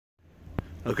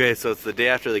Okay, so it's the day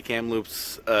after the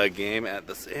Kamloops game at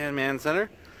the Sandman Center,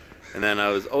 and then I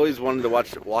was always wanted to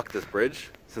walk this bridge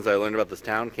since I learned about this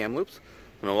town, Kamloops.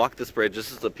 I'm gonna walk this bridge.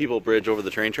 This is the people bridge over the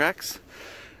train tracks,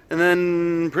 and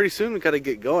then pretty soon we gotta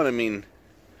get going. I mean,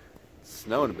 it's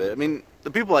snowing a bit. I mean, the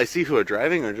people I see who are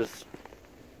driving are just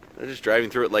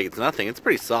driving through it like it's nothing. It's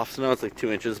pretty soft snow. It's like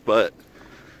 2 inches, but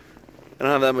I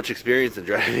don't have that much experience in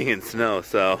driving in snow,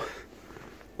 so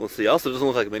we'll see. Also, it doesn't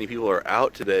look like many people are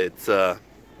out today. It's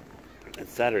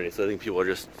Saturday, so I think people are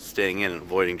just staying in and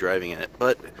avoiding driving in it.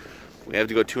 But we have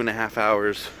to go 2.5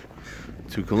 hours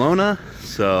to Kelowna,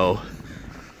 so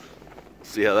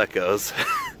see how that goes.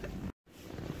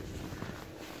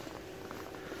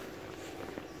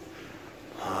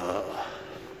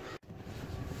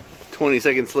 20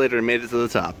 seconds later, I made it to the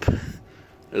top.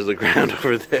 There's the ground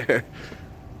over there.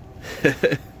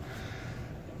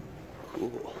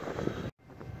 Cool.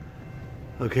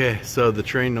 Okay, so the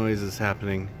train noise is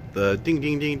happening. The ding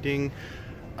ding ding ding.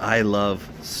 I love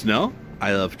snow,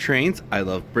 I love trains, I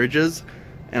love bridges,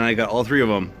 and I got all three of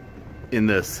them in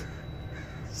this.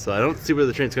 So I don't see where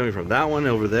the train's coming from. That one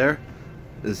over there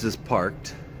is just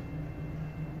parked.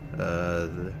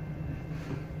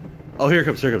 Oh, here it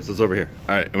comes, it's over here.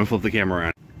 Alright, I'm gonna flip the camera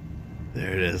around.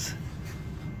 There it is.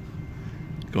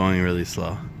 Going really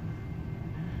slow.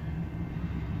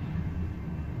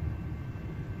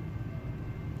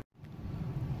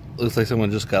 Looks like someone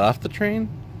just got off the train.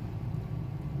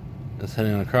 It's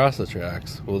heading across the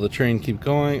tracks. Will the train keep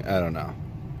going? I don't know.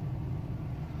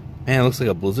 Man, it looks like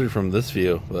a blizzard from this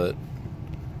view, but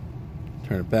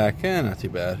turn it back, not too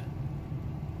bad.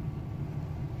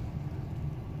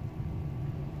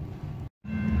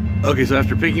 Okay, so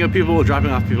after picking up people,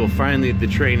 dropping off people, finally the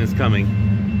train is coming.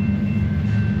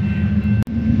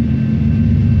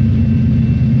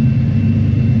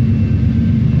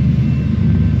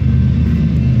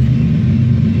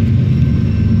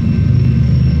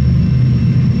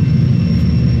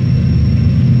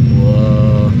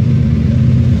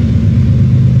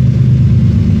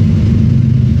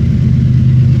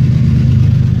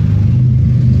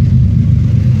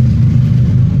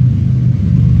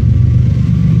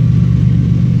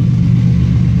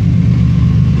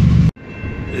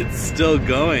 Still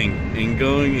going and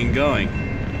going and going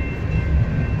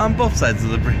on both sides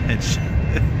of the bridge.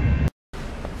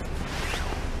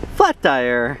 Flat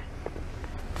tire.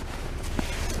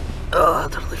 Oh,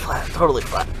 totally flat, totally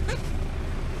flat.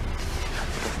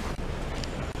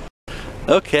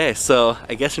 Okay, so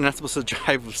I guess you're not supposed to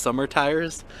drive with summer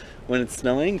tires when it's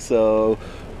snowing, so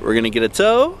we're gonna get a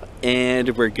tow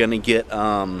and we're gonna get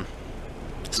snow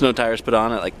tires put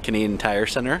on at like Canadian Tire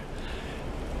Center.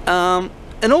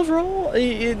 And overall,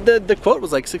 the quote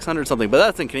was like 600 something, but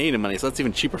that's in Canadian money, so that's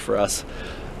even cheaper for us.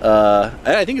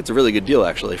 I think it's a really good deal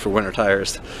actually for winter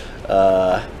tires.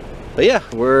 But yeah,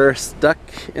 we're stuck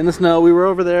in the snow. We were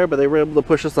over there, but they were able to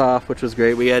push us off, which was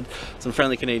great. We had some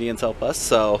friendly Canadians help us,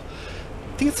 so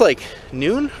I think it's like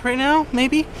noon right now,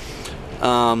 maybe.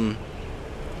 And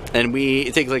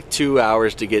it takes like 2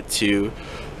 hours to get to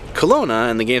Kelowna,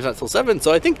 and the game's not till 7,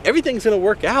 so I think everything's gonna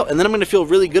work out, and then I'm gonna feel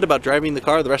really good about driving the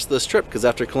car the rest of this trip, because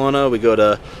after Kelowna we go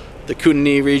to the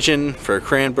Kootenay region for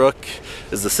Cranbrook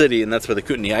is the city, and that's where the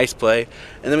Kootenay Ice play,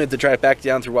 and then we have to drive back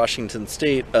down through Washington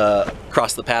State,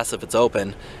 across the pass if it's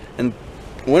open, and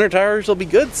winter tires will be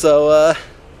good. So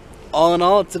all in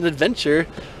all, it's an adventure.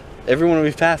 Everyone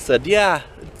we've passed said, yeah,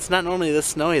 it's not normally this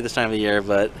snowy this time of year,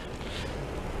 but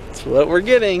it's what we're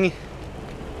getting.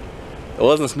 It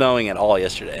wasn't snowing at all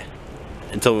yesterday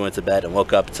until we went to bed and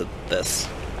woke up to this.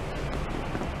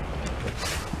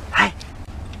 Hi.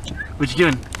 What you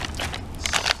doing?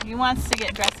 He wants to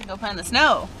get dressed and go play in the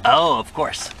snow. Oh, of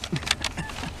course.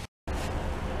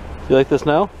 You like the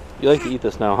snow? You like to eat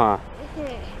the snow, huh?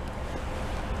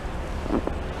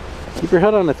 Keep your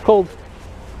head on, it's cold.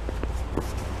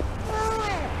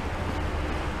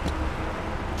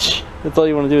 That's all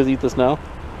you want to do is eat the snow?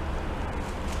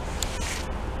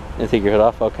 And take your head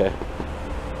off? Okay.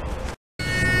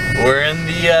 We're in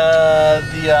the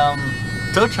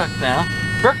tow truck now.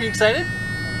 Brooke, are you excited?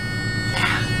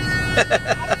 Yeah.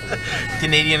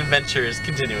 Canadian adventure is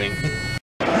continuing.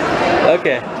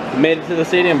 Okay, we made it to the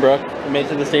stadium, Brooke. We made it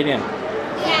to the stadium.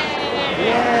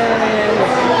 Yay!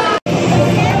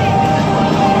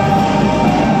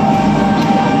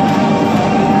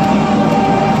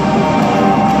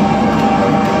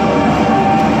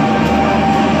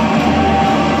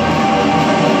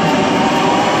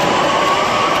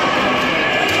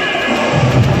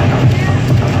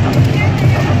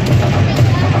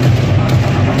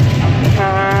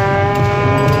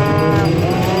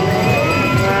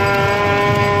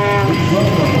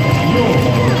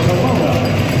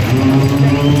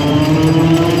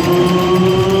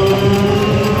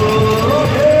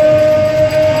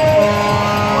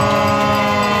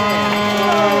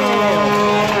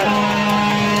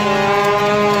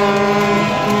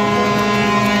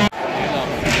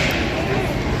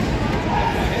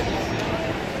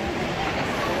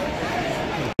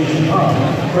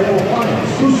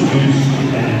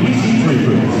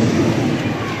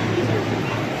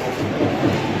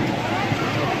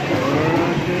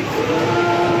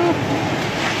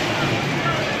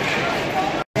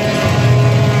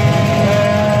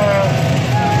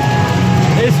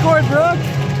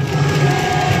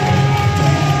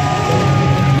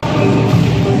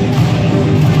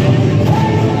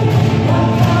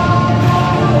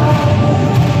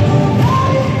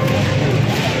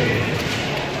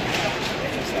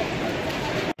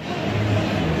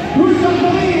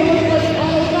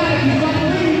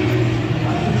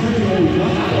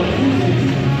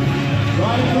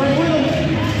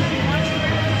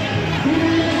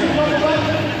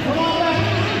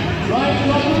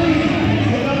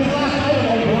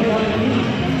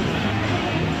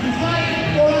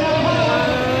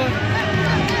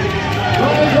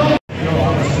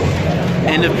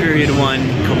 End of period 1,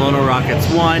 Kelowna Rockets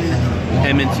 1,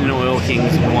 Edmonton Oil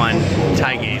Kings 1,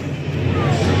 tie game.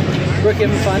 Brooke,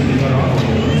 having fun?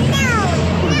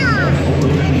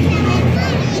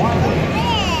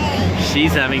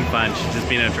 She's having fun. She's just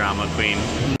being a drama queen.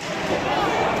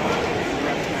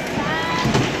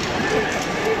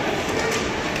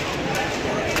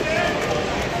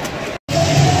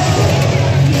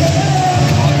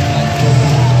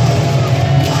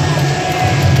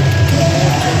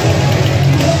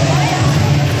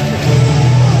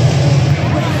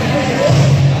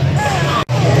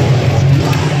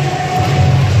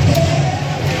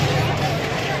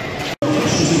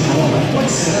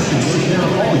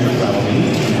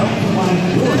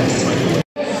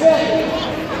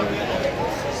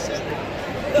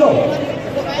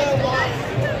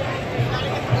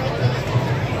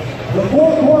 The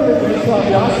four quarters of the club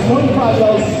yacht,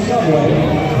 $25 to Subway,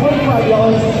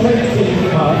 $25 to Train Station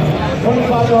Pub,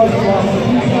 $25 to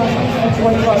Boston Pizza, and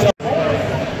 $25.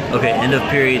 Okay, end of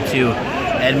period 2,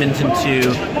 Edmonton 2,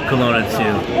 Kelowna 2.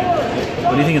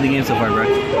 What do you think of the game so far, Brooke?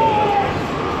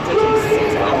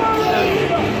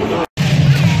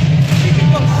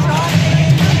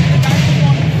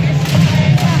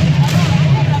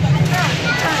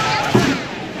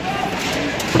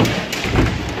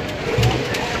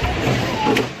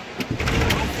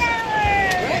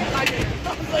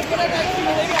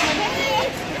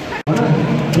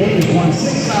 Davis won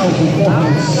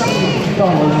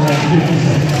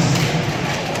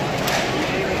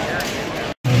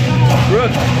 $6,470.50.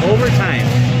 Brooke, overtime.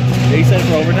 Are you excited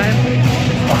for overtime?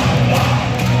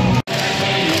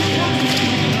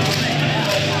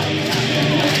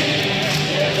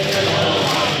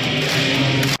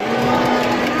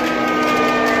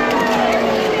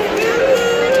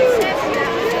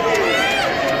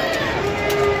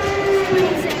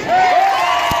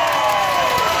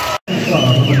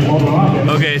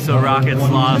 Okay, so Rockets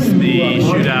lost the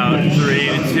shootout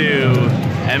 3-2.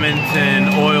 Edmonton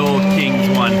Oil Kings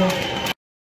won.